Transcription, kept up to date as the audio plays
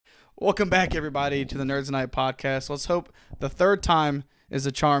Welcome back, everybody, to the Nerds Night podcast. Let's hope the third time is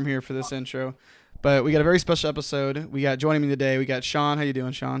a charm here for this intro. But we got a very special episode. We got joining me today. We got Sean. How you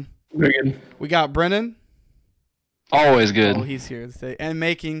doing, Sean? Very good. We got Brennan. Always good. Oh, he's here today and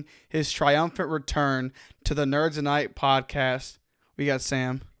making his triumphant return to the Nerds Night podcast. We got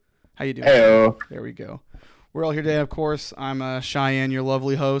Sam. How you doing? Heyo. There we go. We're all here today, of course. I'm Cheyenne, your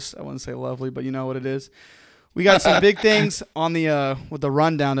lovely host. I wouldn't say lovely, but you know what it is. We got some big things on the with the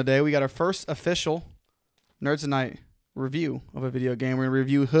rundown today. We got our first official Nerds Night review of a video game. We're going to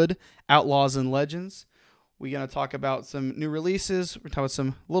review Hood, Outlaws, and Legends. We're going to talk about some new releases. We're talking about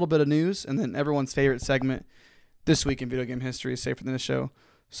some little bit of news, and then everyone's favorite segment this week in video game history, safer than the show.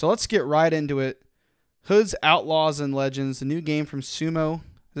 So let's get right into it. Hood's Outlaws and Legends, the new game from Sumo.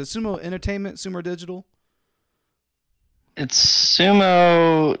 Is it Sumo Entertainment, Sumo Digital? It's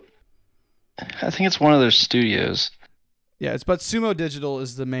Sumo. I think it's one of their studios. Yeah, but Sumo Digital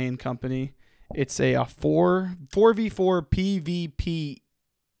is the main company. It's a 4v4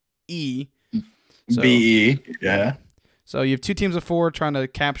 PvPE. So, BE, yeah. So you have two teams of four trying to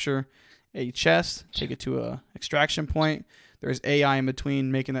capture a chest, take it to a extraction point. There's AI in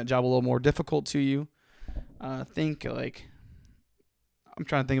between, making that job a little more difficult to you. I'm trying to think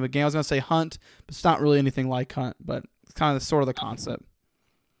of a game. I was going to say Hunt, but it's not really anything like Hunt, but it's kind of sort of the concept.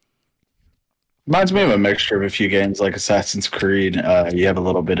 Reminds me of a mixture of a few games like Assassin's Creed. You have a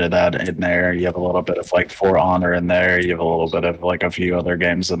little bit of that in there. You have a little bit of like For Honor in there. You have a little bit of like a few other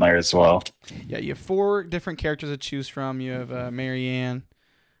games in there as well. Yeah, you have four different characters to choose from. You have Marianne.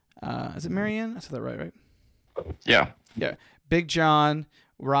 Is it Marianne? I said that right? Yeah. Yeah. Big John,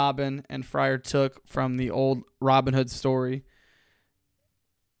 Robin, and Friar Tuck from the old Robin Hood story.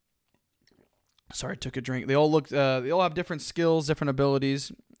 Sorry, I took a drink. They all look. They all have different skills, different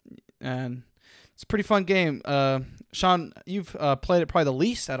abilities, and it's a pretty fun game. Sean, you've played it probably the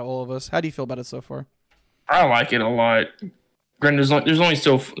least out of all of us. How do you feel about it so far? I like it a lot. Granted,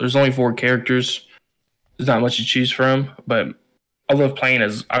 there's only four characters. There's not much to choose from, but I love playing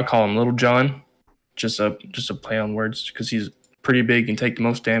as I call him Little John, just a play on words because he's pretty big and take the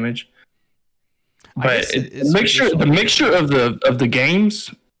most damage. But the mixture of the games,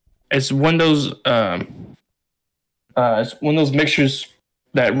 it's one of those mixtures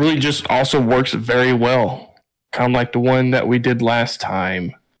that really just also works very well. Kind of like the one that we did last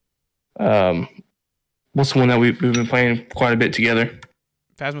time. What's the one that we've been playing quite a bit together?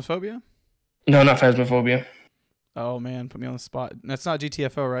 Phasmophobia? No, not Phasmophobia. Oh, man, put me on the spot. That's not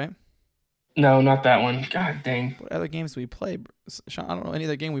GTFO, right? No, not that one. God dang. What other games do we play? Sean, I don't know any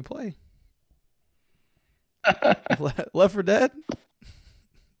other game we play. Left 4 Dead?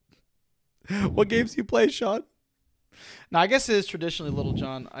 What games do you play, Sean? Now, I guess it is traditionally Little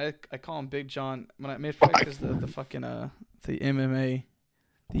John. I call him Big John. When I made because the fucking the MMA,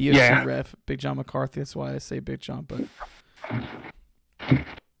 the UFC ref, Big John McCarthy. That's why I say Big John. But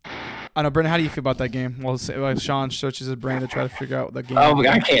I know, Brendan. How do you feel about that game? Well, Sean searches his brain to try to figure out what that game. Oh,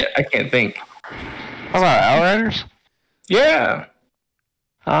 I can't think. How about Outriders? Yeah.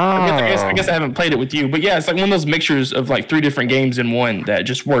 Oh. I guess I haven't played it with you, but yeah, it's like one of those mixtures of like three different games in one that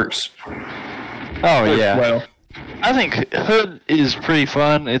just works. Oh yeah. Well, I think Hood is pretty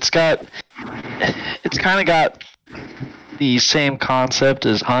fun. It's kind of got the same concept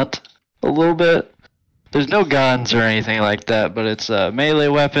as Hunt a little bit. There's no guns or anything like that, but it's melee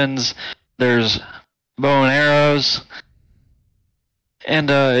weapons. There's bow and arrows, and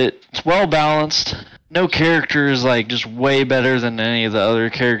it's well balanced. No character is like just way better than any of the other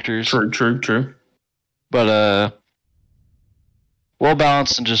characters. True. But well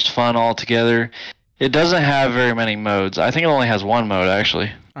balanced and just fun altogether. It doesn't have very many modes. I think it only has one mode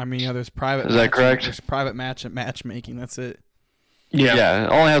actually. I mean, yeah, there's private. Is that correct? There's private matchmaking. That's it. Yeah, it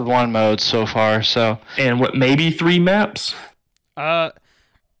only has one mode so far. So and what, maybe 3 maps? I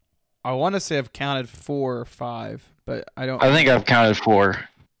want to say I've counted 4 or 5, but I don't. I think I've counted 4.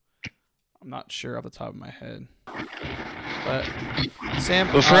 I'm not sure off the top of my head. But Sam,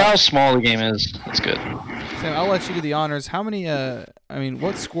 But for how small the game is, it's good. Sam, I'll let you do the honors. How many?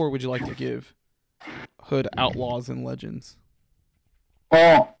 What score would you like to give Hood, Outlaws, and Legends?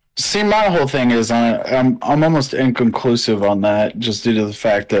 Well, see, my whole thing is I'm almost inconclusive on that, just due to the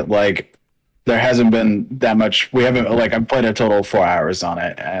fact that like there hasn't been that much. We haven't I've played a total of 4 hours on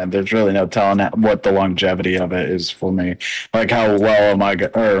it, and there's really no telling what the longevity of it is for me. Like how well am I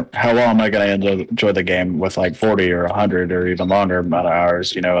going to enjoy the game with like 40 or 100 or even longer amount of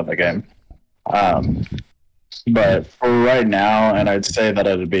hours, in the game. But for right now, and I'd say that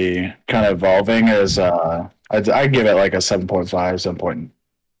it'd be kind of evolving as I'd give it like a 7.5,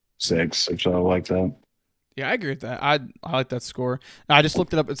 7.6 or so like that. Yeah, I agree with that. I like that score. I just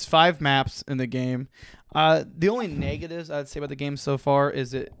looked it up. It's 5 maps in the game. The only negatives I'd say about the game so far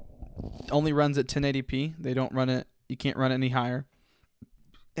is it only runs at 1080p. They don't run it. You can't run it any higher,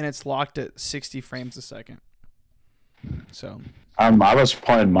 and it's locked at 60 frames a second. So. I was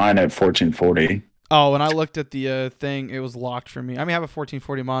playing mine at 1440. Oh, when I looked at the thing, it was locked for me. I mean, I have a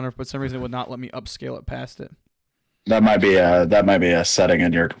 1440 monitor, but for some reason it would not let me upscale it past it. That might be a setting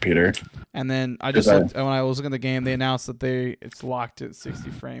in your computer. And then I just looked, when I was looking at the game, they announced that it's locked at 60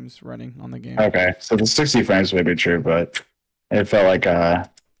 frames running on the game. Okay, so the 60 frames may be true, but it felt like I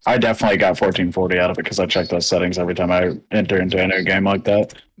definitely got 1440 out of it because I check those settings every time I enter into a new game like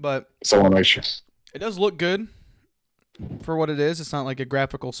that. But so I want to make sure. It does look good for what it is. It's not like a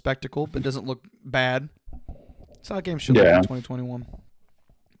graphical spectacle, but it doesn't look bad. It's how a game should look in 2021.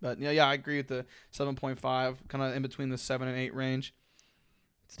 But yeah, I agree with the 7.5, kind of in between the 7 and 8 range.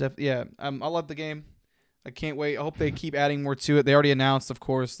 It's I love the game. I can't wait. I hope they keep adding more to it. They already announced, of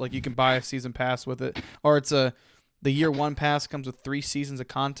course, like you can buy a season pass with it, or the year 1 pass comes with 3 seasons of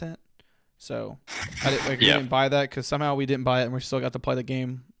content. So we didn't buy that because somehow we didn't buy it, and we still got to play the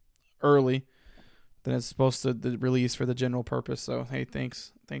game early. Then it's supposed to release for the general purpose. So hey,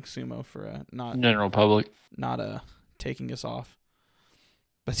 thanks Sumo for not general public not taking us off.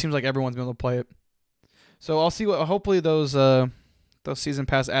 But it seems like everyone's been able to play it. So I'll see what. Hopefully those season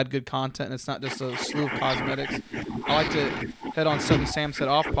pass add good content, and it's not just a slew of cosmetics. I like to head on something Sam said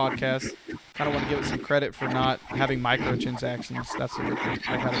off podcast. Kind of want to give it some credit for not having microtransactions. That's a good thing.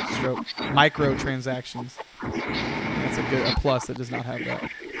 I had a stroke. Microtransactions. That's a plus. That does not have that.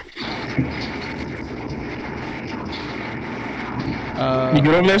 You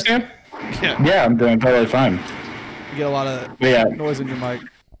good over there, Sam? Yeah, I'm doing totally fine. You get a lot of noise in your mic.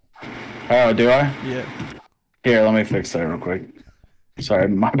 Oh, do I? Yeah. Here, let me fix that real quick. Sorry,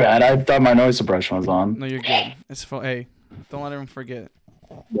 my bad. I thought my noise suppression was on. No, you're good. It's fun. Hey, don't let everyone forget.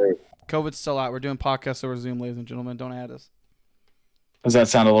 COVID's still out. We're doing podcasts over Zoom, ladies and gentlemen. Don't add us. Does that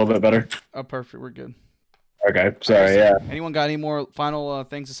sound a little bit better? Oh, perfect. We're good. Okay. Sorry, yeah. Anyone got any more final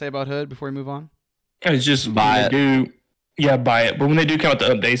things to say about Hood before we move on? It's just buy it. Yeah, buy it. But when they do come out the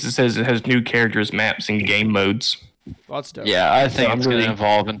updates, it says it has new characters, maps, and game modes. Well, that's dope. Yeah, I think it's going to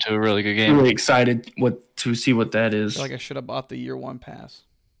evolve into a really good game. Really excited to see what that is. I feel like I should have bought the year 1 pass.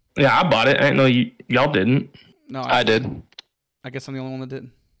 Yeah, I bought it. I didn't know y'all didn't. No, I did. I guess I'm the only one that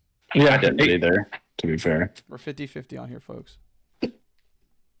didn't. Yeah, I didn't either, to be fair. We're 50-50 on here, folks.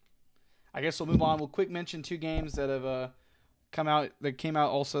 I guess we'll move on. We'll quick mention 2 games that have come out. That came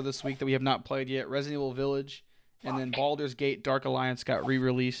out also this week that we have not played yet. Resident Evil Village, and then Baldur's Gate Dark Alliance got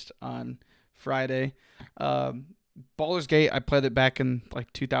re-released on Friday. Baldur's Gate, I played it back in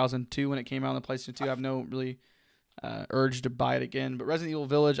like 2002 when it came out on the PlayStation 2. I have no really urge to buy it again. But Resident Evil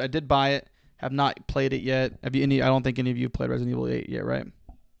Village, I did buy it. Have not played it yet. Have you I don't think any of you played Resident Evil 8 yet, right?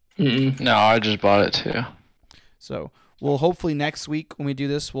 No, I just bought it too. So we'll hopefully next week when we do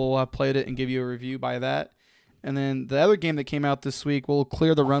this, we'll have played it and give you a review by that. And then the other game that came out this week, we'll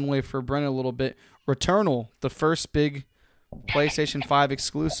clear the runway for Brennan a little bit. Returnal, the first big PlayStation 5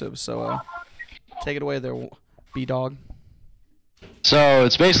 exclusive. So take it away there, B-Dog. So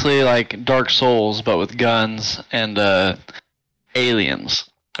it's basically like Dark Souls, but with guns and aliens.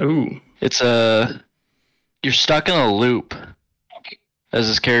 Ooh. It's you're stuck in a loop as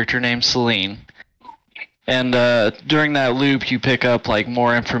this character named Celine. And during that loop, you pick up like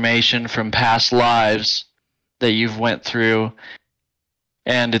more information from past lives that you've went through.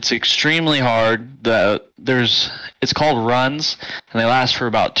 And it's extremely hard. It's called runs, and they last for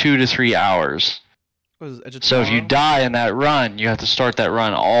about 2 to 3 hours. So if you die in that run, you have to start that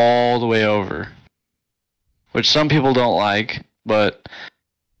run all the way over. Which some people don't like, but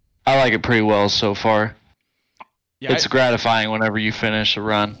I like it pretty well so far. Yeah, it's gratifying whenever you finish a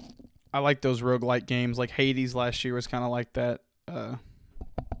run. I like those roguelike games. Like Hades last year was kind of like that. I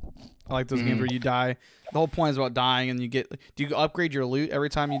like those games where you die. The whole point is about dying, and do you upgrade your loot every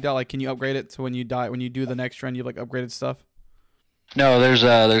time you die? Like, can you upgrade it to when you die? When you do the next run, you have like upgraded stuff. No,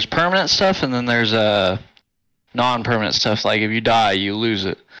 there's permanent stuff, and then there's non-permanent stuff. Like if you die, you lose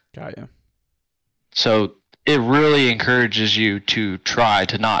it. Got you. So it really encourages you to try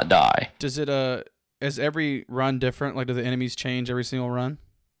to not die. Does it is every run different? Like, do the enemies change every single run?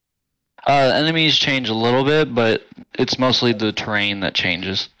 Enemies change a little bit, but it's mostly the terrain that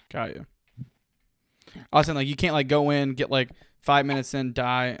changes. Got you. I was saying, like, you can't like go in, get like 5 minutes in,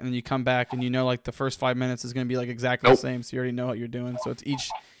 die, and then you come back and you know like the first 5 minutes is gonna be like exactly the same, so you already know what you're doing. So it's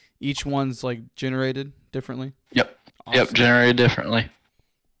each one's like generated differently. Yep. Awesome. Yep, generated differently.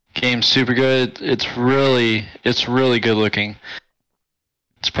 Game's super good. It's really good looking.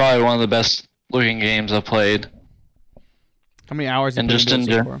 It's probably one of the best looking games I've played. How many hours And you put just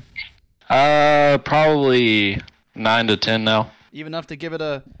into it so enjoy- far? Probably 9 to 10 now. Even enough to give it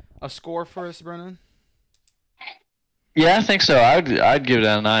a score for us, Brennan? Yeah, I think so. I'd give it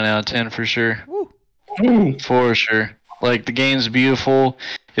a 9 out of 10 for sure. Woo. Ooh. For sure. Like, the game's beautiful.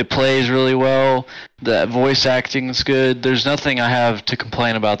 It plays really well. The voice acting's good. There's nothing I have to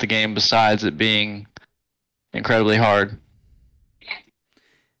complain about the game besides it being incredibly hard.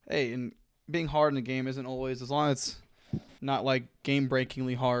 Hey, and being hard in a game isn't always, as long as it's not like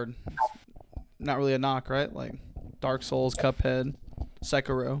game-breakingly hard. It's not really a knock, right? Like Dark Souls, Cuphead,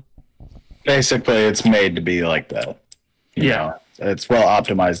 Sekiro. Basically, it's made to be like that. You Yeah. know? It's well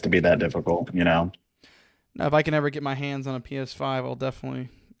optimized to be that difficult, you know? Now, if I can ever get my hands on a PS5,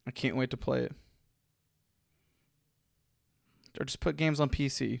 I can't wait to play it. Or just put games on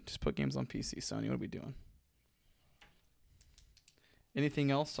PC. Just put games on PC, Sony. What are we doing?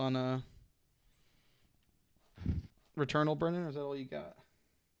 Anything else on Returnal, Brennan, or is that all you got?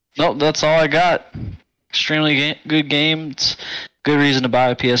 Nope, that's all I got. Extremely good game. It's good reason to buy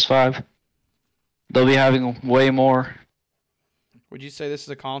a PS5. They'll be having way more. Would you say this is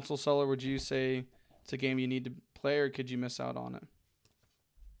a console seller? Would you say it's a game you need to play, or could you miss out on it?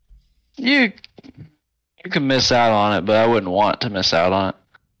 You can miss out on it, but I wouldn't want to miss out on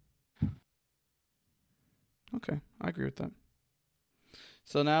it. Okay, I agree with that.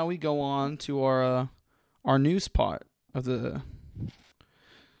 So now we go on to our news part of the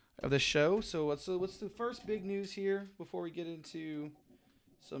show. So what's the first big news here before we get into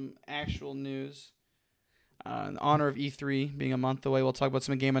some actual news? In honor of E3 being a month away, we'll talk about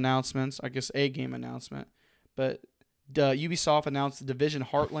some game announcements. I guess a game announcement, but Ubisoft announced the Division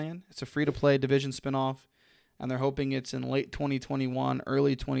Heartland. It's a free-to-play Division spinoff, and they're hoping it's in late 2021,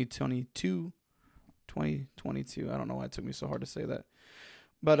 early 2022. 2022. I don't know why it took me so hard to say that.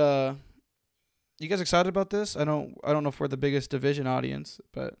 But you guys excited about this? I don't know if we're the biggest Division audience,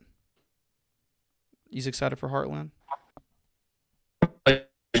 but you excited for Heartland?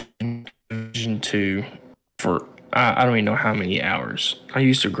 Division 2 for I don't even know how many hours. I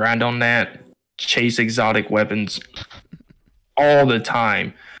used to grind on that, chase exotic weapons all the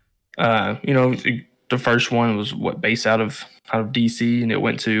time. The first one was based out of DC, and it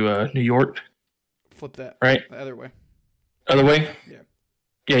went to New York. Flip that. Right? The other way. Other way?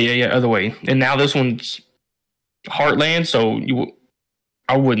 Yeah. Other way. And now this one's Heartland, so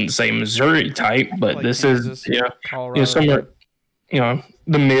I wouldn't say Missouri type, but Like this Kansas, is Colorado, somewhere,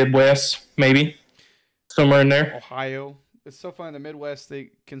 the Midwest maybe, somewhere in there. Ohio. It's so funny. The Midwest they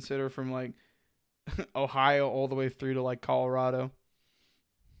consider from like Ohio all the way through to like Colorado.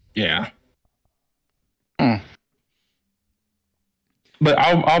 Yeah. Hmm. But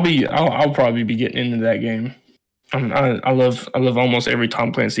I'll probably be getting into that game. I love almost every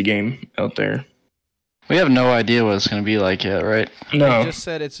Tom Clancy game out there. We have no idea what it's going to be like yet, right? No. They just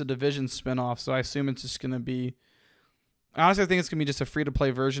said it's a Division spinoff, so I assume it's just going to be. Honestly, I think it's going to be just a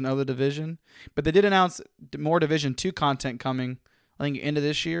free-to-play version of the Division. But they did announce more Division 2 content coming, I think, end of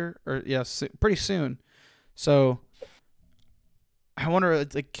this year. Or, yes, pretty soon. So, I wonder,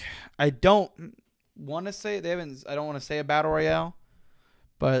 I don't want to say, I don't want to say a Battle Royale,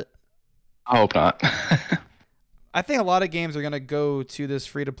 but I hope not. I think a lot of games are going to go to this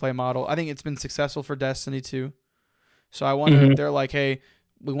free-to-play model. I think it's been successful for Destiny 2. So, I wonder if they're like, hey,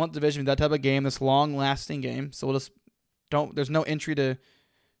 we want Division, that type of game, this long-lasting game, so we'll just there's no entry to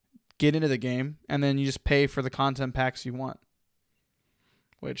get into the game, and then you just pay for the content packs you want.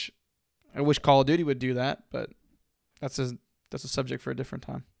 Which I wish Call of Duty would do that, but that's a subject for a different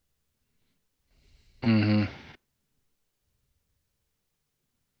time. Mm-hmm.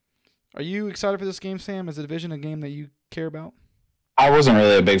 Are you excited for this game, Sam? Is the Division a game that you care about? I wasn't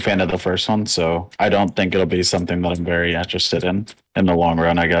really a big fan of the first one, so I don't think it'll be something that I'm very interested in the long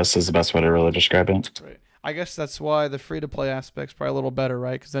run, I guess, is the best way to really describe it. Right. I guess that's why the free-to-play aspect's probably a little better,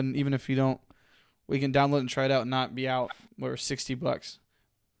 right? Because then even if you don't, we can download and try it out and not be out where $60.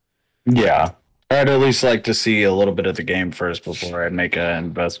 Yeah. I'd at least like to see a little bit of the game first before I make an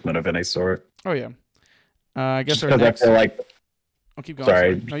investment of any sort. Oh, yeah. I guess Just our because I next... feel like, I'll keep going.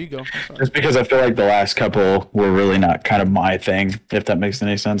 Sorry. No, you go. I'm sorry. just because I feel like the last couple were really not kind of my thing, if that makes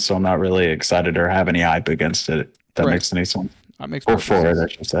any sense. So I'm not really excited or have any hype against it, if that Right. makes any sense. That makes Or perfect for it, sense. I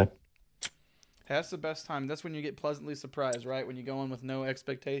should say. That's the best time. That's when you get pleasantly surprised, right? When you go in with no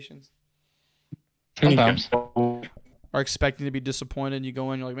expectations. Sometimes. Or expecting to be disappointed, and you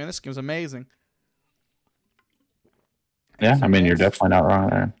go in, you're like, man, this game's amazing. Yeah, I mean, you're Next- definitely not wrong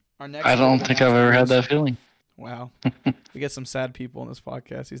there. our next I don't big think I've ever had announcement that feeling. is- Wow. We get some sad people in this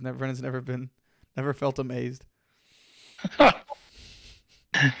podcast. Brennan's never felt amazed.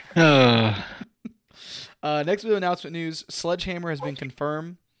 Uh, Next video announcement news: Sledgehammer has been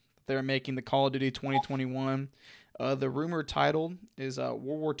confirmed. They're making the Call of Duty 2021. The rumor title is World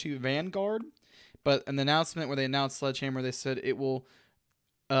War II Vanguard, but in the announcement where they announced Sledgehammer, they said it'll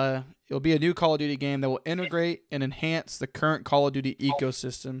be a new Call of Duty game that will integrate and enhance the current Call of Duty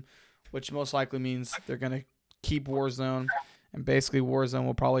ecosystem, which most likely means they're gonna keep Warzone, and basically Warzone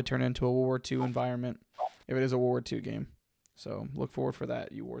will probably turn into a World War II environment if it is a World War II game. So look forward for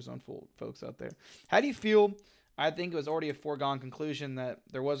that, you Warzone folks out there. How do you feel? I think it was already a foregone conclusion that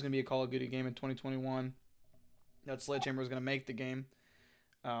there was going to be a Call of Duty game in 2021, that Sledgehammer was going to make the game.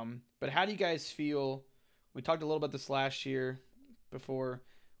 But how do you guys feel? We talked a little about this last year before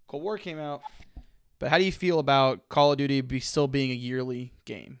Cold War came out. But how do you feel about Call of Duty still being a yearly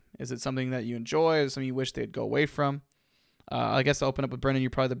game? Is it something that you enjoy? Is it something you wish they'd go away from? I guess I'll open up with Brendan. You're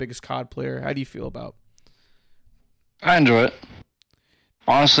probably the biggest COD player. How do you feel about? I enjoy it.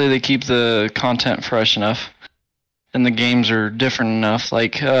 Honestly, they keep the content fresh enough, and the games are different enough.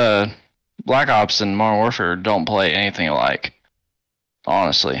 Like Black Ops and Modern Warfare don't play anything alike.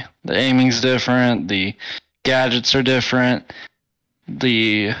 Honestly, the aiming's different. The gadgets are different.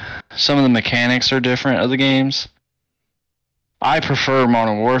 Some of the mechanics are different of the games. I prefer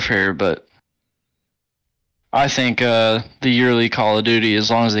Modern Warfare, but I think the yearly Call of Duty,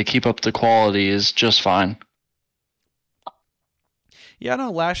 as long as they keep up the quality, is just fine. Yeah, I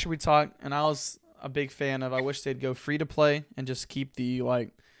know last year we talked, and I was a big fan of, I wish they'd go free to play and just keep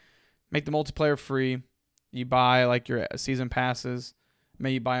make the multiplayer free. You buy your season passes,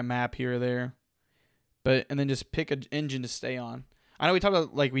 maybe buy a map here or there, and then just pick an engine to stay on. I know we talked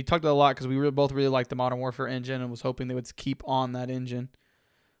about a lot because we both really liked the Modern Warfare engine and was hoping they would keep on that engine,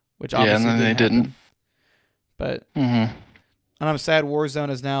 which obviously and then they didn't. But and I'm sad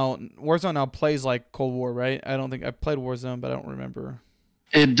Warzone now plays like Cold War, right? I don't think I played Warzone, but I don't remember.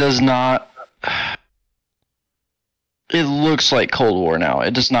 It does not. It looks like Cold War now.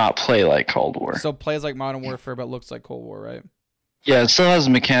 It does not play like Cold War. So it plays like Modern Warfare, but looks like Cold War, right? Yeah, it still has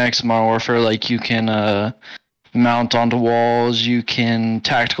mechanics of Modern Warfare, like you can mount onto walls, you can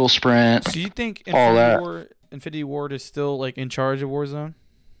tactical sprint. So you think Infinity Ward is still in charge of Warzone?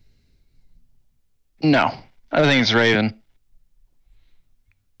 No, I think it's Raven.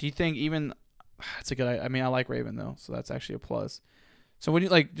 Do you think even that's a good? I mean, I like Raven though, so that's actually a plus. So when you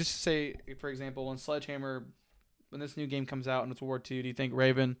just say, for example, when Sledgehammer, when this new game comes out and it's World War II, do you think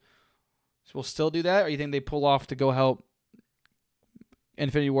Raven will still do that, or do you think they pull off to go help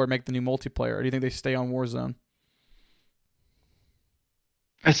Infinity Ward make the new multiplayer, or do you think they stay on Warzone?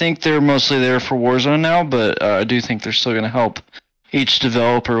 I think they're mostly there for Warzone now, but I do think they're still going to help each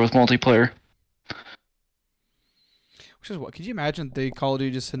developer with multiplayer. Which is what? Could you imagine the Call of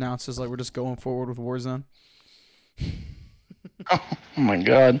Duty just announces we're just going forward with Warzone? Oh my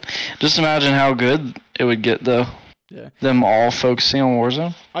god! Just imagine how good it would get, though. Yeah. Them all focusing on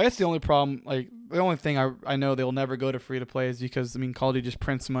Warzone. I guess the only problem, the only thing I know they'll never go to free to play is because Call of Duty just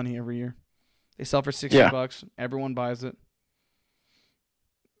prints money every year. They sell for $60. Everyone buys it.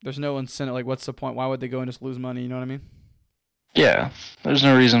 There's no incentive. What's the point? Why would they go and just lose money? You know what I mean? Yeah, there's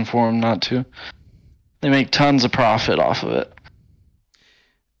no reason for them not to. They make tons of profit off of it.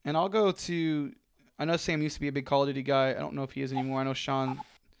 And I'll go to. I know Sam used to be a big Call of Duty guy. I don't know if he is anymore. I know Sean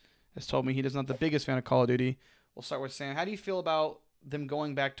has told me he is not the biggest fan of Call of Duty. We'll start with Sam. How do you feel about them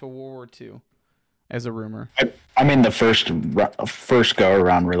going back to World War II as a rumor? I mean, the first go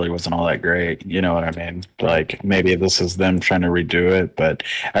around really wasn't all that great. You know what I mean? Maybe this is them trying to redo it, but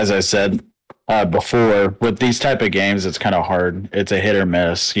as I said before, with these type of games, it's kind of hard. It's a hit or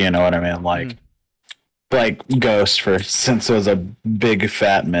miss. You know what I mean? Like Ghost, for instance, was a big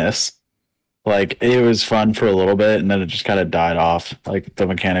fat miss. It was fun for a little bit, and then it just kind of died off. The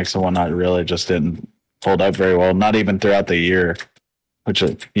mechanics and whatnot really just didn't hold up very well. Not even throughout the year, which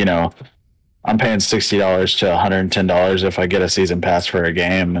I'm paying $60 to $110 if I get a season pass for a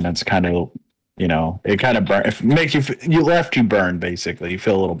game, and it's kind of, it kind of it makes you left you burned basically. You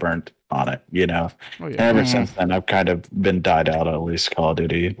feel a little burnt on it, Oh, yeah. And ever since then, I've kind of been died out at least Call of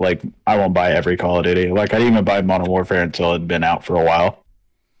Duty. I won't buy every Call of Duty. I didn't even buy Modern Warfare until it'd been out for a while.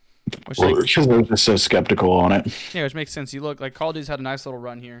 Because I was just so skeptical on it. Yeah, which makes sense. You look Call of Duty's had a nice little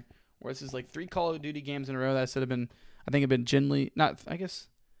run here, where this is 3 Call of Duty games in a row that should have been. I think have been generally not. I guess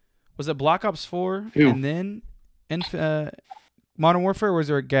was it Black Ops 4 and then Modern Warfare, or was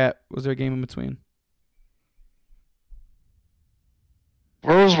there a gap? Was there a game in between?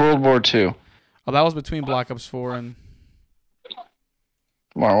 Where was World War II? Oh, that was between Black Ops 4 and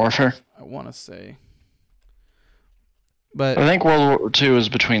Modern Warfare. I want to say. But I think World War II is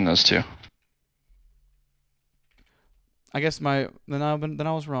between those two. I guess then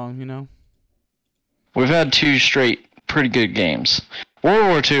I was wrong. You know. We've had 2 straight pretty good games. World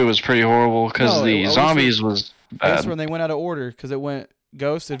War II was pretty horrible because No, the at zombies was I guess bad. when they went out of order because it went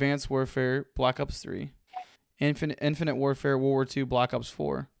Ghost, Advanced Warfare, Black Ops 3, Infinite Warfare, World War II, Black Ops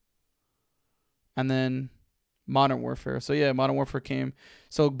 4, and then Modern Warfare. So yeah, Modern Warfare came.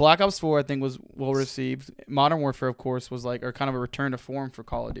 So Black Ops 4 I think was well received. Modern Warfare of course was like or kind of a return to form for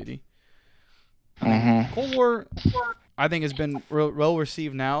Call of Duty. Cold War I think has been well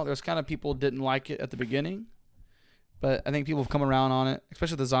received now. There's kind of people didn't like it at the beginning, but I think people have come around on it.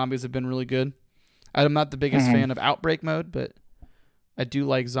 Especially the zombies have been really good. I'm not the biggest fan of Outbreak mode, but I do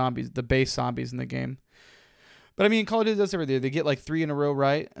like zombies, the base zombies in the game. But I mean, Call of Duty does everything. They get like 3 in a row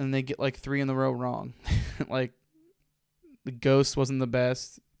right, and they get like 3 in a row wrong. Like the Ghost wasn't the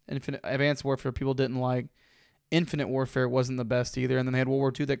best. Advanced Warfare people didn't like. Infinite Warfare wasn't the best either, and then they had World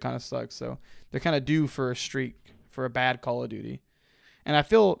War II that kind of sucked. So they're kind of due for a streak for a bad Call of Duty. And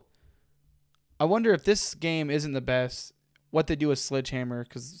I wonder if this game isn't the best. What they do with Sledgehammer,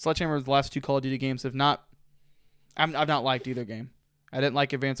 because Sledgehammer, the last 2 Call of Duty games I've not liked either game. I didn't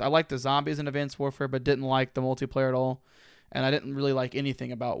like I liked the zombies in Advanced Warfare, but didn't like the multiplayer at all, and I didn't really like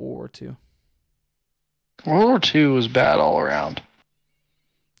anything about World War II. World War II was bad all around.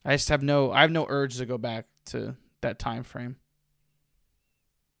 I have no urge to go back to that time frame.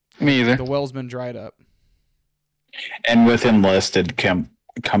 Me either. The well's been dried up. And with Enlisted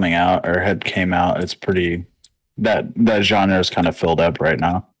coming out or had came out, it's pretty that genre is kind of filled up right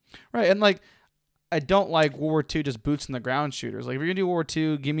now. Right, and like I don't like World War II just boots in the ground shooters. Like if you're gonna do World War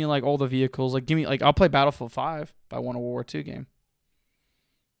II, give me like all the vehicles. Like give me like I'll play Battlefield 5 if I want a World War II game.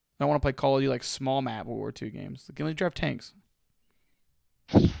 I don't want to play Call of Duty like small map World War II games. Like, give me drive tanks.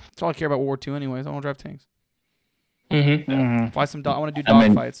 That's all I care about World War II anyways. I want to drive tanks. Fly some I want to do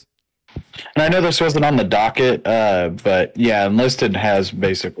dogfights. And I know this wasn't on the docket, but yeah, Enlisted has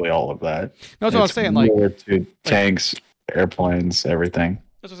basically all of that. No, that's what I was saying. Like World War II, tanks, airplanes, everything.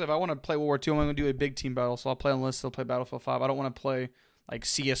 That's what I said. If I want to play World War II, I'm going to do a big team battle. So I'll play Enlisted, I'll play Battlefield 5. I don't want to play like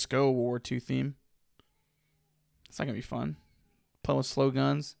CSGO World War II theme. It's not going to be fun. Playing with slow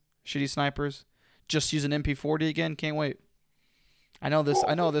guns, shitty snipers, just use an MP40 again. Can't wait. I know this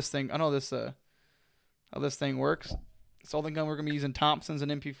thing. How this thing works. It's all the gun we're going to be using Thompsons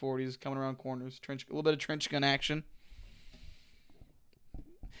and MP40s coming around corners. A little bit of trench gun action.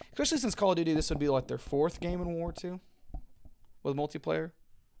 Especially since Call of Duty, this would be like their 4th game in World War II with multiplayer.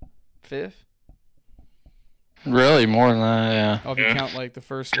 5th? Really, more than that, yeah. Oh, if you count like the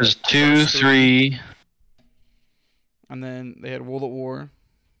first. Because 2, 3. And then they had World at War.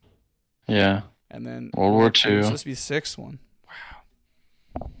 Yeah. And then World War II. So this would be 6th one. Wow.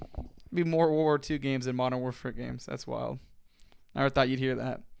 Be more World War II games than Modern Warfare games. That's wild. I never thought you'd hear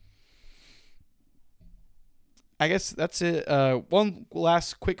that. I guess that's it. One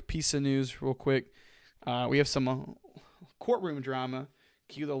last quick piece of news, real quick. We have some courtroom drama.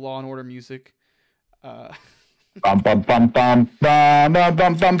 Cue the Law and Order music. Bum bum bum bum bum bum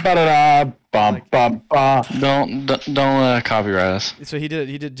bum bum ba bum bum bum. Don't copyright us. So he did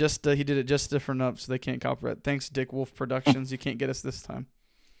it just different up, so they can't copyright. Thanks, Dick Wolf Productions. You can't get us this time.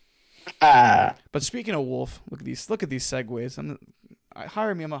 But speaking of Wolf, look at these segues.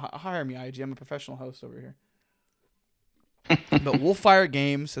 Hire me, IG. I'm a professional host over here. But Wolfire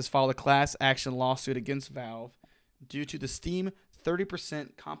Games has filed a class action lawsuit against Valve due to the Steam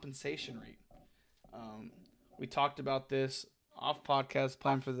 30% compensation rate. We talked about this off podcast,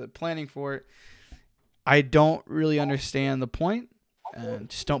 planning for it. I don't really understand the point.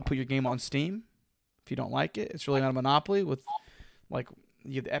 Just don't put your game on Steam if you don't like it. It's really not a monopoly. With like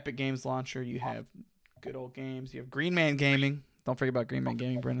you have the Epic Games launcher, you have good old games, you have Green Man Gaming. Don't forget about Green Man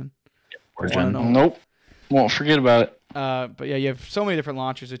Gaming, Brendan. Nope, won't forget about it. But yeah, you have so many different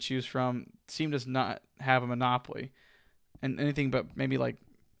launchers to choose from. Steam does not have a monopoly, and anything but maybe like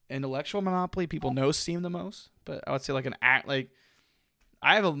intellectual monopoly. People know Steam the most, but I would say like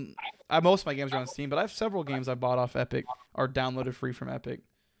most of my games are on Steam, but I have several games I bought off Epic or downloaded free from Epic.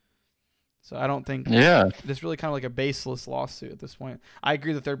 So I don't think it's really kind of like a baseless lawsuit at this point. I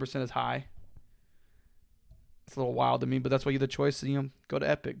agree the 30% is high. It's a little wild to me, but that's why you have the choice to go to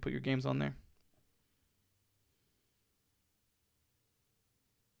Epic, put your games on there.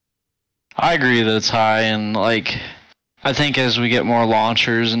 I agree that it's high, and like I think as we get more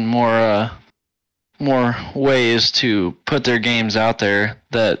launchers and more ways to put their games out there,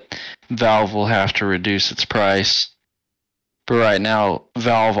 that Valve will have to reduce its price. But right now,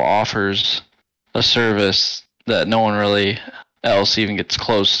 Valve offers a service that no one really else even gets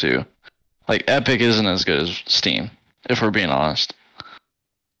close to. Like Epic isn't as good as Steam, if we're being honest.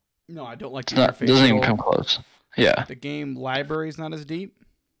 No, I don't like the interface. It doesn't even come close. Yeah. The game library is not as deep.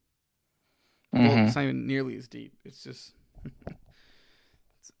 Well, Mm-hmm. it's not even nearly as deep. It's just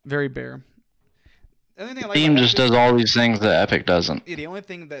it's very bare. The only thing I like Steam about just Epic, does all these things that Epic doesn't. yeah, the only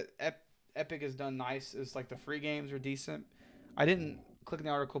thing that Epic has done nice is like the free games are decent. I didn't click in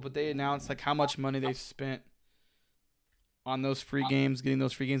the article, but they announced like how much money they spent on those free games, getting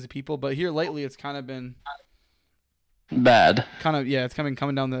those free games to people. But here lately, it's kind of been Bad. it's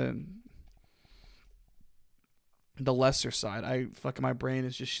coming down the lesser side. My brain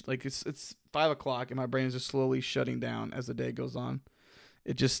is just like it's 5 o'clock and my brain is just slowly shutting down as the day goes on.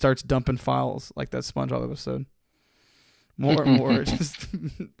 It just starts dumping files like that SpongeBob episode. More and more, just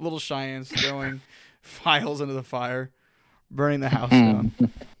little Cheyenne's throwing files into the fire, burning the house down.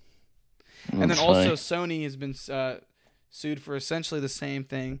 And then That's also funny. Sony has been sued for essentially the same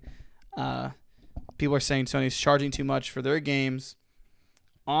thing. People are saying Sony's charging too much for their games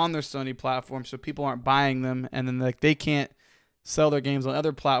on their Sony platform, so people aren't buying them, and then like they can't sell their games on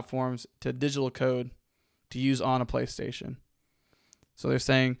other platforms to digital code to use on a PlayStation. So they're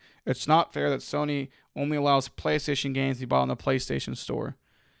saying it's not fair that Sony only allows PlayStation games to be bought on the PlayStation Store.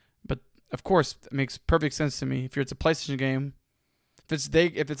 But of course, it makes perfect sense to me. If it's a PlayStation game,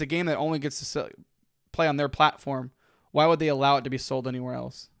 if it's a game that only gets to play on their platform, why would they allow it to be sold anywhere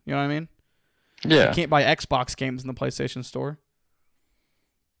else? You know what I mean? Yeah. You can't buy Xbox games in the PlayStation Store.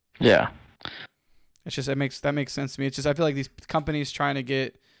 Yeah. It's just that makes sense to me. It's just I feel like these companies trying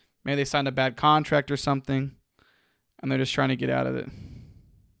to maybe they signed a bad contract or something, and they're just trying to get out of it.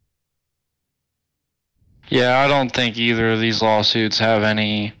 Yeah, I don't think either of these lawsuits have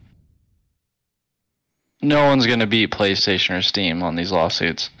any. No one's going to beat PlayStation or Steam on these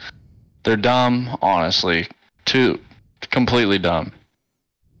lawsuits. They're dumb, honestly. Completely dumb.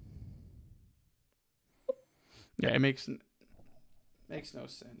 Yeah, it makes no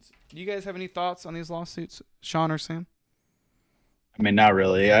sense. Do you guys have any thoughts on these lawsuits, Sean or Sam? I mean, not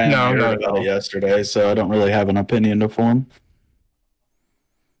really. I No, only not heard at about all. it yesterday, so I don't really have an opinion to form.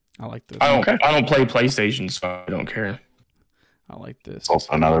 I like this. I don't play PlayStation, so I don't care. I like this. It's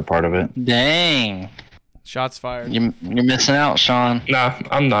also another part of it. Dang. Shots fired. You're missing out, Sean. Nah,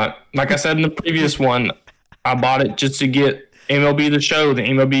 I'm not. Like I said in the previous one, I bought it just to get MLB The Show. The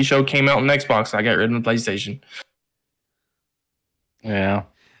MLB Show came out on Xbox. I got rid of the PlayStation. Yeah.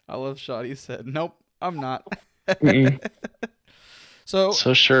 I love Sean. He said, "Nope, I'm not." Mm-mm. So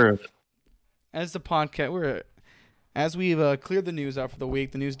So sure. as the podcast, as we've cleared the news out for the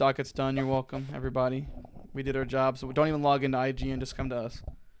week, the news docket's done. You're welcome, everybody. We did our job, so don't even log into IG and just come to us.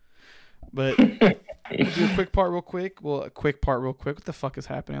 But we'll do a quick part real quick. What the fuck is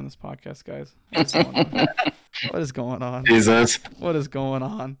happening on this podcast, guys? What's going on? What is going on? Jesus. What is going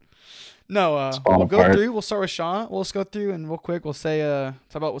on? No, falling we'll go apart. through. We'll start with Sean. We'll just go through and real quick we'll say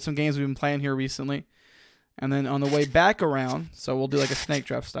talk about some games we've been playing here recently. And then on the way back around, so we'll do like a snake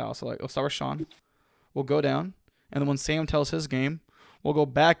draft style. So like we'll start with Sean. We'll go down. And then when Sam tells his game, we'll go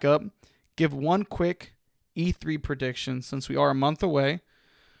back up, give one quick E3 prediction since we are a month away.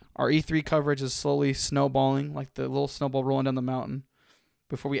 Our E3 coverage is slowly snowballing, like the little snowball rolling down the mountain,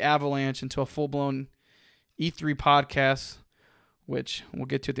 before we avalanche into a full-blown E3 podcast, which we'll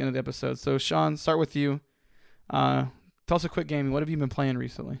get to at the end of the episode. So, Sean, start with you. Tell us a quick game. What have you been playing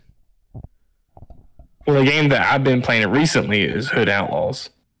recently? Well, the game that I've been playing recently is Hood Outlaws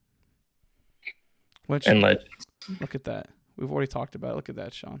Which, and Legends. look at that. We've already talked about it. Look at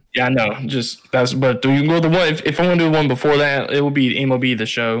that, Sean. Yeah, I know. But do you go the one? If I want to do one before that, it will be MLB The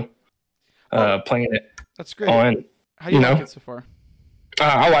Show. Playing it That's great. on. How do you you like know. it so far?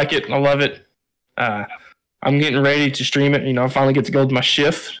 I like it. I love it. I'm getting ready to stream it. I finally get to go to my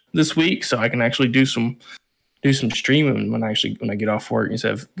shift this week, so I can actually do some streaming when I get off work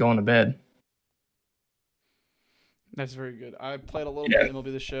instead of going to bed. That's very good. I played a little bit of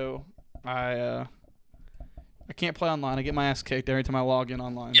MLB The Show. I can't play online. I get my ass kicked every time I log in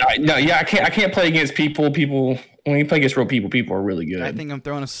online. I can't play against people. People, when you play against real people are really good. I think I'm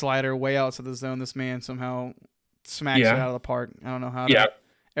throwing a slider way outside the zone. This man somehow smacks it out of the park. I don't know how.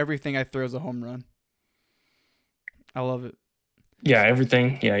 Everything I throw is a home run. I love it. Yeah,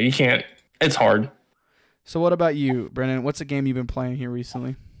 everything. Yeah, you can't. It's hard. So what about you, Brennan? What's a game you've been playing here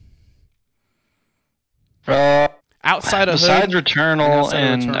recently? Outside of Besides Hood, Returnal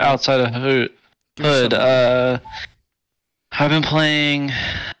and and outside of outside of Hood, give me some. I've been playing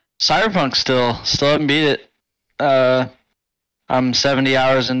Cyberpunk still haven't beat it. I'm 70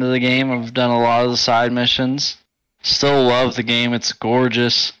 hours into the game. I've done a lot of the side missions. Still love the game. It's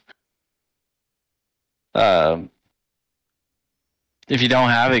gorgeous. If you don't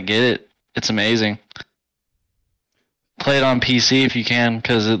have it, get it. It's amazing. Play it on PC if you can,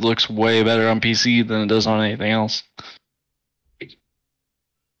 because it looks way better on PC than it does on anything else.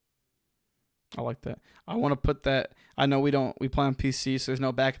 I like that. I want to put that. I know we play on PC, so there's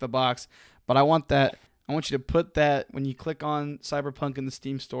no back of the box, but I want that. I want you to put that when you click on Cyberpunk in the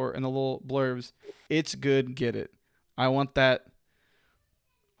Steam store and the little blurbs. It's good, get it. I want that.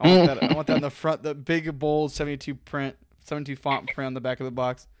 I want that in the front, the big bold 72 font print on the back of the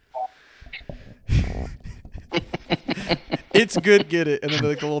box. It's good, get it, and then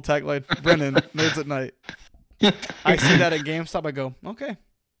like the little tagline, Brennan, Nerds at Night. I see that at GameStop. I go, okay,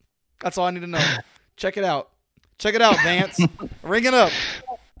 that's all I need to know. Check it out, Vance. Ring it up.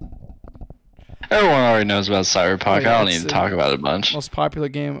 Everyone already knows about Cyberpunk. Oh, yeah, I don't need to talk about it a bunch. Most popular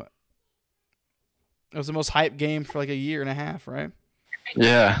game. It was the most hyped game for like a year and a half, right?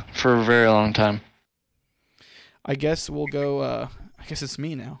 Yeah, for a very long time. I guess we'll go. I guess it's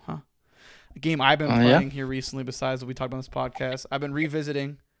me now, huh? A game I've been playing here recently, besides what we talked about on this podcast, I've been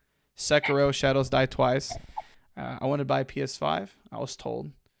revisiting Sekiro: Shadows Die Twice. I wanted to buy a PS5. I was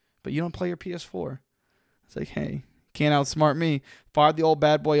told, but you don't play your PS4. It's like, hey, can't outsmart me. Fired the old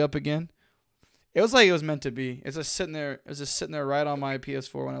bad boy up again. It was like it was meant to be. It's just sitting there. It was just sitting there right on my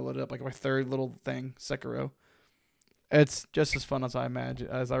PS4 when I loaded up, like my third little thing, Sekiro. It's just as fun as I imagine,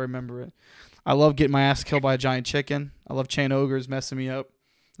 as I remember it. I love getting my ass killed by a giant chicken. I love chain ogres messing me up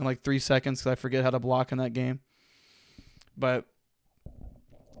in like 3 seconds because I forget how to block in that game. But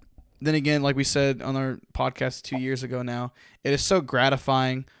then again, like we said on our podcast 2 years ago now, it is so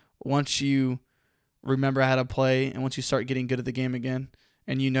gratifying once you remember how to play and once you start getting good at the game again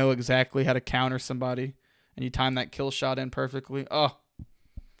and you know exactly how to counter somebody and you time that kill shot in perfectly. Oh,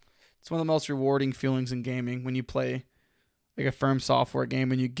 it's one of the most rewarding feelings in gaming when you play like a Firm Software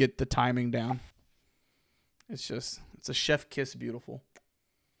game and you get the timing down. It's a chef kiss beautiful.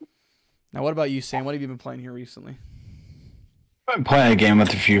 Now, what about you, Sam? What have you been playing here recently? I've been playing a game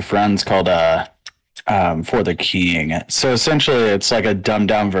with a few friends called For the King. So essentially, it's like a dumbed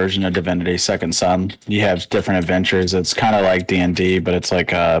down version of Divinity Second Son. You have different adventures. It's kind of like D&D, but it's like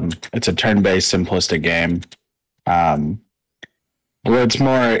it's a turn-based simplistic game.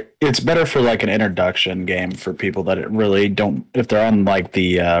 Where it's better for like an introduction game for people that really don't, if they're on like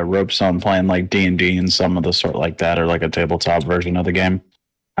the ropes on playing like D&D and some of the sort like that, or like a tabletop version of the game.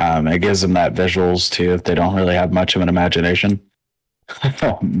 It gives them that visuals too if they don't really have much of an imagination.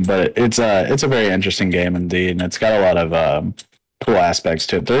 But it's a very interesting game indeed, and it's got a lot of cool aspects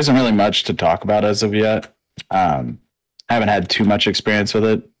to it. There isn't really much to talk about as of yet. I haven't had too much experience with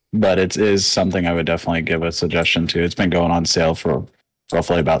it, but it is something I would definitely give a suggestion to. It's been going on sale for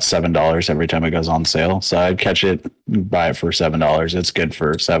roughly about $7 every time it goes on sale. So I'd catch it, buy it for $7. It's good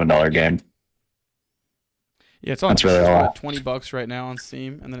for a $7 game. Yeah, it's on really about $20 right now on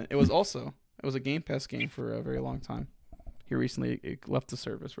Steam, and then it was a Game Pass game for a very long time. Here recently, it left the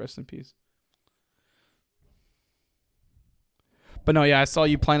service. Rest in peace. But no, yeah, I saw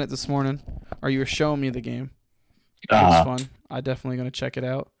you playing it this morning, or you were showing me the game. It was fun. I'm definitely gonna check it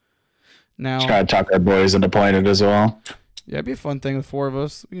out. Now, try to talk our boys into playing it as well. Yeah, it'd be a fun thing with 4 of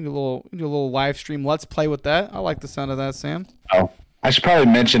us. We can do a little live stream. Let's play with that. I like the sound of that, Sam. Oh. I should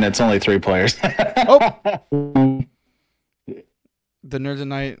probably mention it's only 3 players. Oh, the Nerds at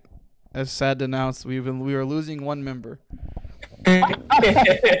Night is sad to announce we are losing 1 member.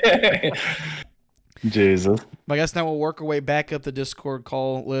 Jesus. I guess now we'll work our way back up the Discord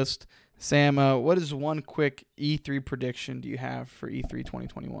call list. Sam, what is one quick E3 prediction do you have for E3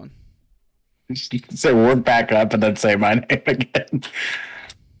 2021? So work back up and then say my name again.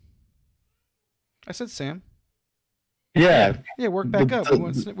 I said Sam. Yeah. Yeah, work back up.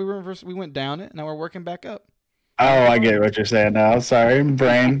 We went down it, now we're working back up. Oh, I get what you're saying now. Sorry,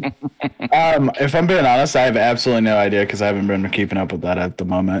 brain. If I'm being honest, I have absolutely no idea because I haven't been keeping up with that at the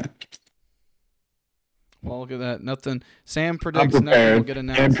moment. Well, look at that. Nothing. Sam predicts nothing will get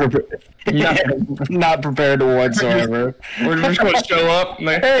announced. Not prepared whatsoever. We're just going to show up and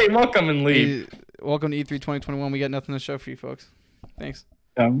like, hey, welcome and leave. Welcome to E3 2021. We got nothing to show for you folks. Thanks.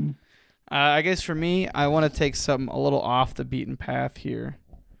 I guess for me, I want to take something a little off the beaten path here.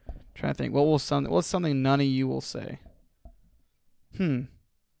 I'm trying to think. What's something none of you will say?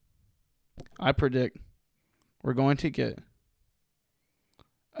 I predict we're going to get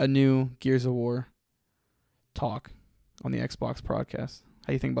a new Gears of War talk on the Xbox podcast. How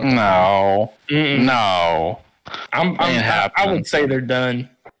do you think about that? No. Mm-mm. No. I would say they're done.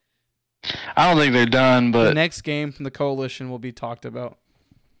 I don't think they're done, but the next game from the Coalition will be talked about.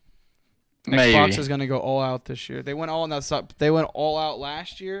 maybe. Xbox is going to go all out this year. They went all out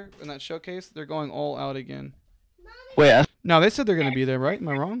last year in that showcase. They're going all out again. Wait, No, they said they're going to be there, right? Am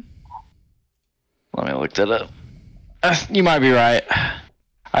I wrong? let me look that up. You might be right.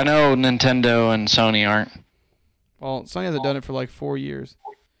 I know Nintendo and Sony aren't. Well, Sony hasn't done it for like 4 years.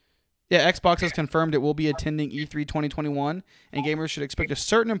 Yeah, Xbox has confirmed it will be attending E3 2021, and gamers should expect a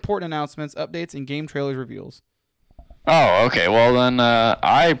certain important announcements, updates, and game trailers reveals. Oh, okay. Well, then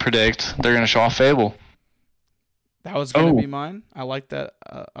I predict they're going to show off Fable. That was going to be mine. I like that.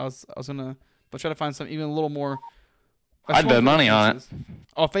 I was gonna try to find something even a little more. I'd bet money on it.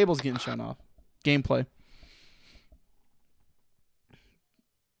 Oh, Fable's getting shown off. Gameplay.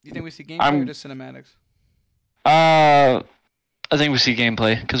 Do you think we see gameplay or just cinematics? I think we see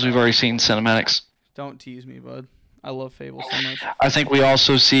gameplay because we've already seen cinematics. Don't tease me, bud. I love Fable so much. I think we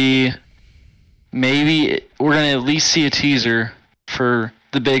also see. Maybe we're gonna at least see a teaser for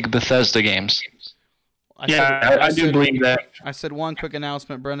the big Bethesda games. I do believe that. I said one quick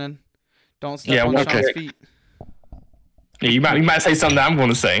announcement, Brennan. Don't step on Sean's feet. Yeah, you might say something that I'm going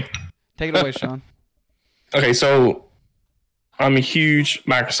to say. Take it away, Sean. Okay, so I'm a huge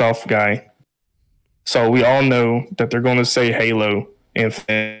Microsoft guy. So we all know that they're going to say Halo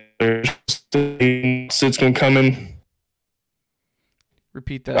Infinite. It's going to come in.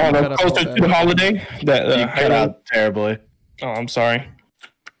 Repeat that. Closer to the holiday. That you cut out terribly. Oh, I'm sorry.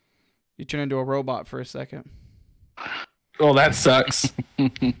 You turned into a robot for a second. Oh, that sucks.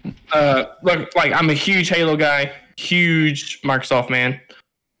 Look, like I'm a huge Halo guy, huge Microsoft man.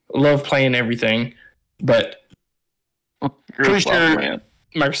 Love playing everything, but pretty sure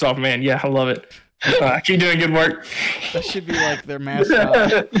Microsoft man. Yeah, I love it. Keep doing good work. That should be like their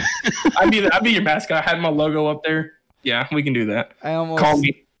mascot. I'd be your mascot. I had my logo up there. Yeah, we can do that. Call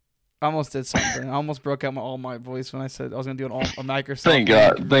me. I almost did something. I almost broke out all my voice when I said I was going to do a Microsoft.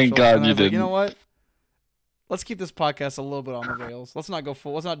 Thank God you didn't. You know what? Let's keep this podcast a little bit on the rails. Let's not go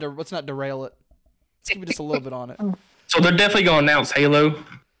full. Let's not derail it. Let's keep it just a little bit on it. So they're definitely going to announce Halo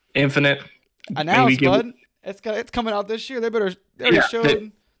Infinite. Announced, bud. It's coming out this year. They already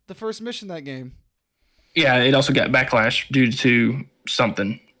showed the first mission that game. Yeah, it also got backlash due to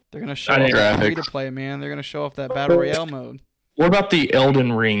something. They're going to show off that free to play, man. They're going to show off that Battle Royale mode. What about the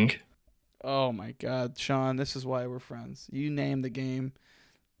Elden Ring? Oh my God, Sean, this is why we're friends. You name the game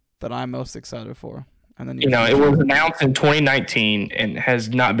that I'm most excited for. And then it was announced in 2019 and has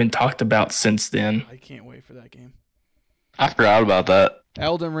not been talked about since then. I can't wait for that game. I forgot about that.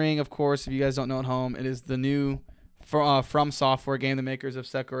 Elden Ring, of course, if you guys don't know at home, it is the new From Software game, the makers of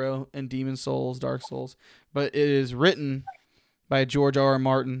Sekiro and Demon Souls, Dark Souls. But it is written by George R.R.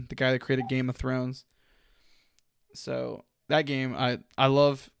 Martin, the guy that created Game of Thrones. So that game, I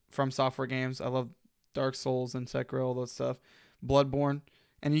love From Software games. I love Dark Souls and Sekiro, all that stuff. Bloodborne.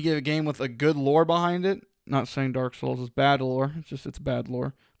 And you get a game with a good lore behind it. Not saying Dark Souls is bad lore. It's bad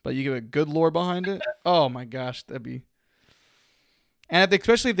lore. But you give a good lore behind it. Oh my gosh, that'd be... And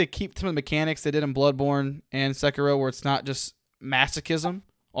especially if they keep some of the mechanics they did in Bloodborne and Sekiro where it's not just masochism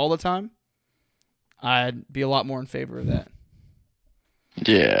all the time, I'd be a lot more in favor of that.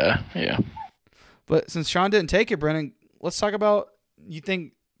 Yeah. But since Sean didn't take it, Brennan, let's talk about,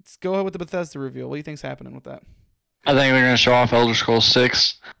 let's go ahead with the Bethesda reveal. What do you think's happening with that? I think we're going to show off Elder Scrolls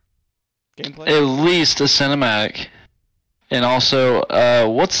 6. Gameplay? At least a cinematic. And also,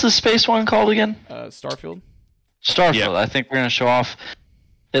 what's the space one called again? Starfield. Starfield. Yeah. I think we're going to show off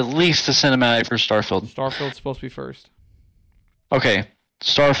at least a cinematic for Starfield. Starfield's supposed to be first. Okay.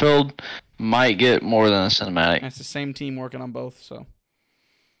 Starfield might get more than a cinematic. And it's the same team working on both, so.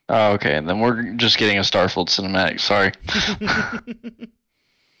 Oh, okay. Then we're just getting a Starfield cinematic. Sorry.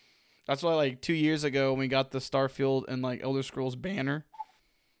 That's why, like, 2 years ago when we got the Starfield and, like, Elder Scrolls banner,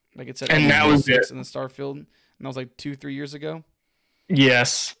 like it said, and now is it in the Starfield, and that was like 2-3 years ago.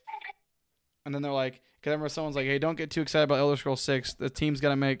 Yes. And then they're like, because I remember someone's like, "Hey, don't get too excited about Elder Scrolls 6. The team's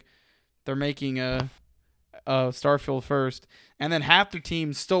they're making a Starfield first." And then half the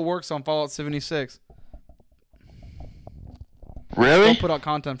team still works on Fallout 76. Really? Still put out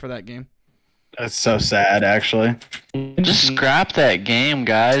content for that game. That's so sad, actually. Just scrap that game,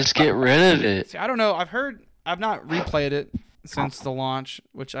 guys. Get rid of it. See, I don't know. I've not replayed it since the launch,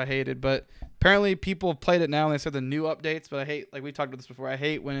 which I hated, but apparently people have played it now and they said the new updates, but I hate, like we talked about this before, I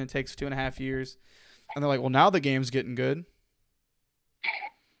hate when it takes 2.5 years and they're like, well, now the game's getting good.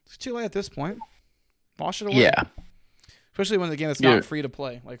 It's too late at this point. Wash it away. Yeah. Especially when the game is not free to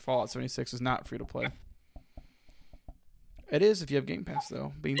play, like Fallout 76 is not free to play. It is if you have Game Pass,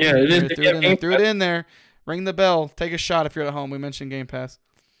 though. Yeah, it is. Threw it in there. Ring the bell. Take a shot if you're at home. We mentioned Game Pass.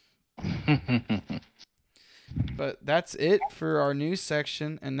 But that's it for our news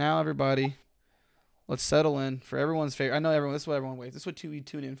section. And now, everybody, let's settle in for everyone's favorite. I know everyone. This is what everyone waits. This is what you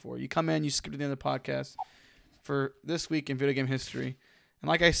tune in for. You come in, you skip to the end of the podcast for this week in video game history. And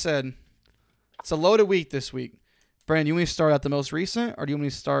like I said, it's a loaded week this week. Brandon, you want me to start at the most recent, or do you want me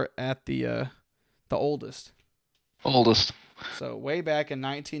to start at the oldest? Oldest. So way back in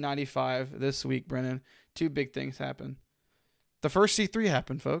 1995, this week, Brennan, two big things happened. The first C3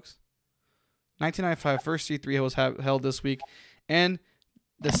 happened, folks. 1995, first C3 was held this week, and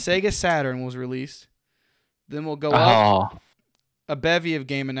the Sega Saturn was released. Then we'll go up a bevy of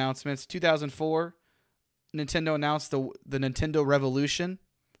game announcements. 2004, Nintendo announced the Nintendo Revolution,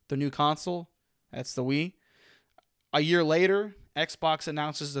 the new console. That's the Wii. A year later, Xbox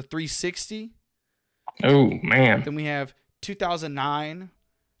announces the 360. Oh, man. Then we have 2009,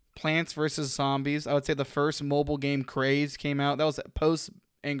 Plants vs. Zombies. I would say the first mobile game craze came out. That was post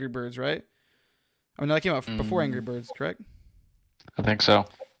Angry Birds, right? I mean, that came out before Angry Birds, correct? I think so.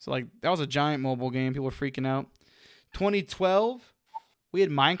 So, like, that was a giant mobile game. People were freaking out. 2012, we had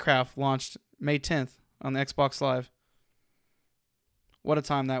Minecraft launched May 10th on the Xbox Live. What a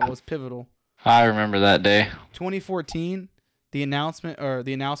time that was. Pivotal. I remember that day. 2014, the announcement of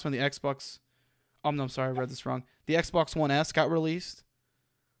the Xbox. Oh, no, I'm sorry, I read this wrong. The Xbox One S got released.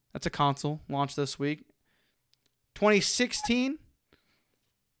 That's a console launched this week. 2016,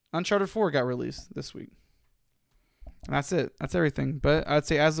 Uncharted 4 got released this week. And that's it. That's everything. But I'd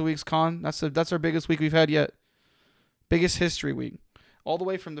say as the week's gone, that's our biggest week we've had yet. Biggest history week. All the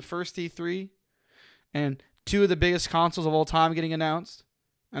way from the first E3 and two of the biggest consoles of all time getting announced.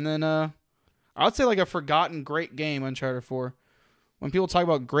 And then I would say like a forgotten great game, Uncharted 4. When people talk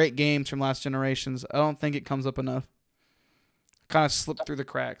about great games from last generations, I don't think it comes up enough. Kind of slipped through the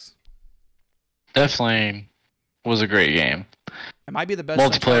cracks. Definitely was a great game. It might be the best.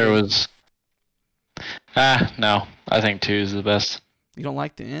 Multiplayer was... no. I think 2 is the best. You don't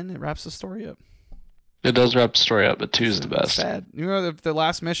like the end? It wraps the story up. It does wrap the story up, but 2 is the best. Sad. You know the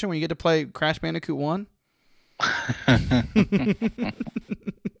last mission when you get to play Crash Bandicoot 1?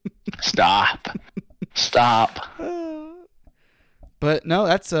 Stop. But no,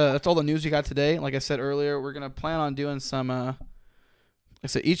 that's all the news we got today. Like I said earlier, we're gonna plan on doing some. Like I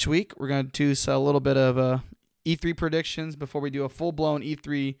said, each week we're gonna do a little bit of E3 predictions before we do a full blown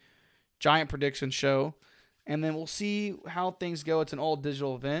E3 giant prediction show, and then we'll see how things go. It's an all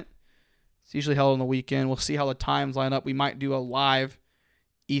digital event. It's usually held on the weekend. We'll see how the times line up. We might do a live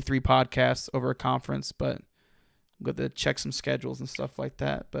E3 podcast over a conference, but we'll have to check some schedules and stuff like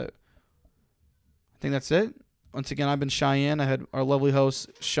that. But I think that's it. Once again, I've been Cheyenne. I had our lovely host,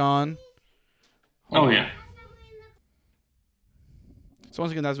 Sean. Oh, yeah. So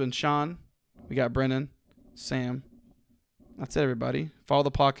once again, that's been Sean. We got Brennan, Sam. That's it, everybody. Follow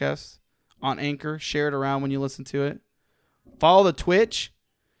the podcast on Anchor. Share it around when you listen to it. Follow the Twitch,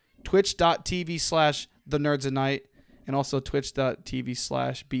 twitch.tv/thenerdsannight, and also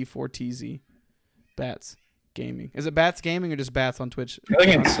twitch.tv/B4TZ. Bats Gaming. Is it Bats Gaming or just Bats on Twitch? I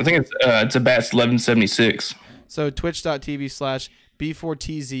think it's a Bats 1176. So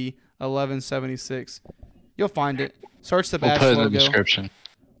twitch.tv/B4TZ1176. You'll find it. Search the Bats We'll put it in logo. the description.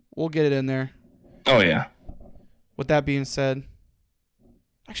 We'll get it in there. Oh, yeah. With that being said,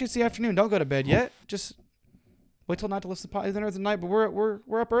 actually it's the afternoon. Don't go to bed yet. Just wait till night to listen to the Nerds at night. But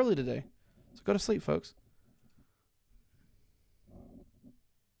we're up early today, so go to sleep, folks.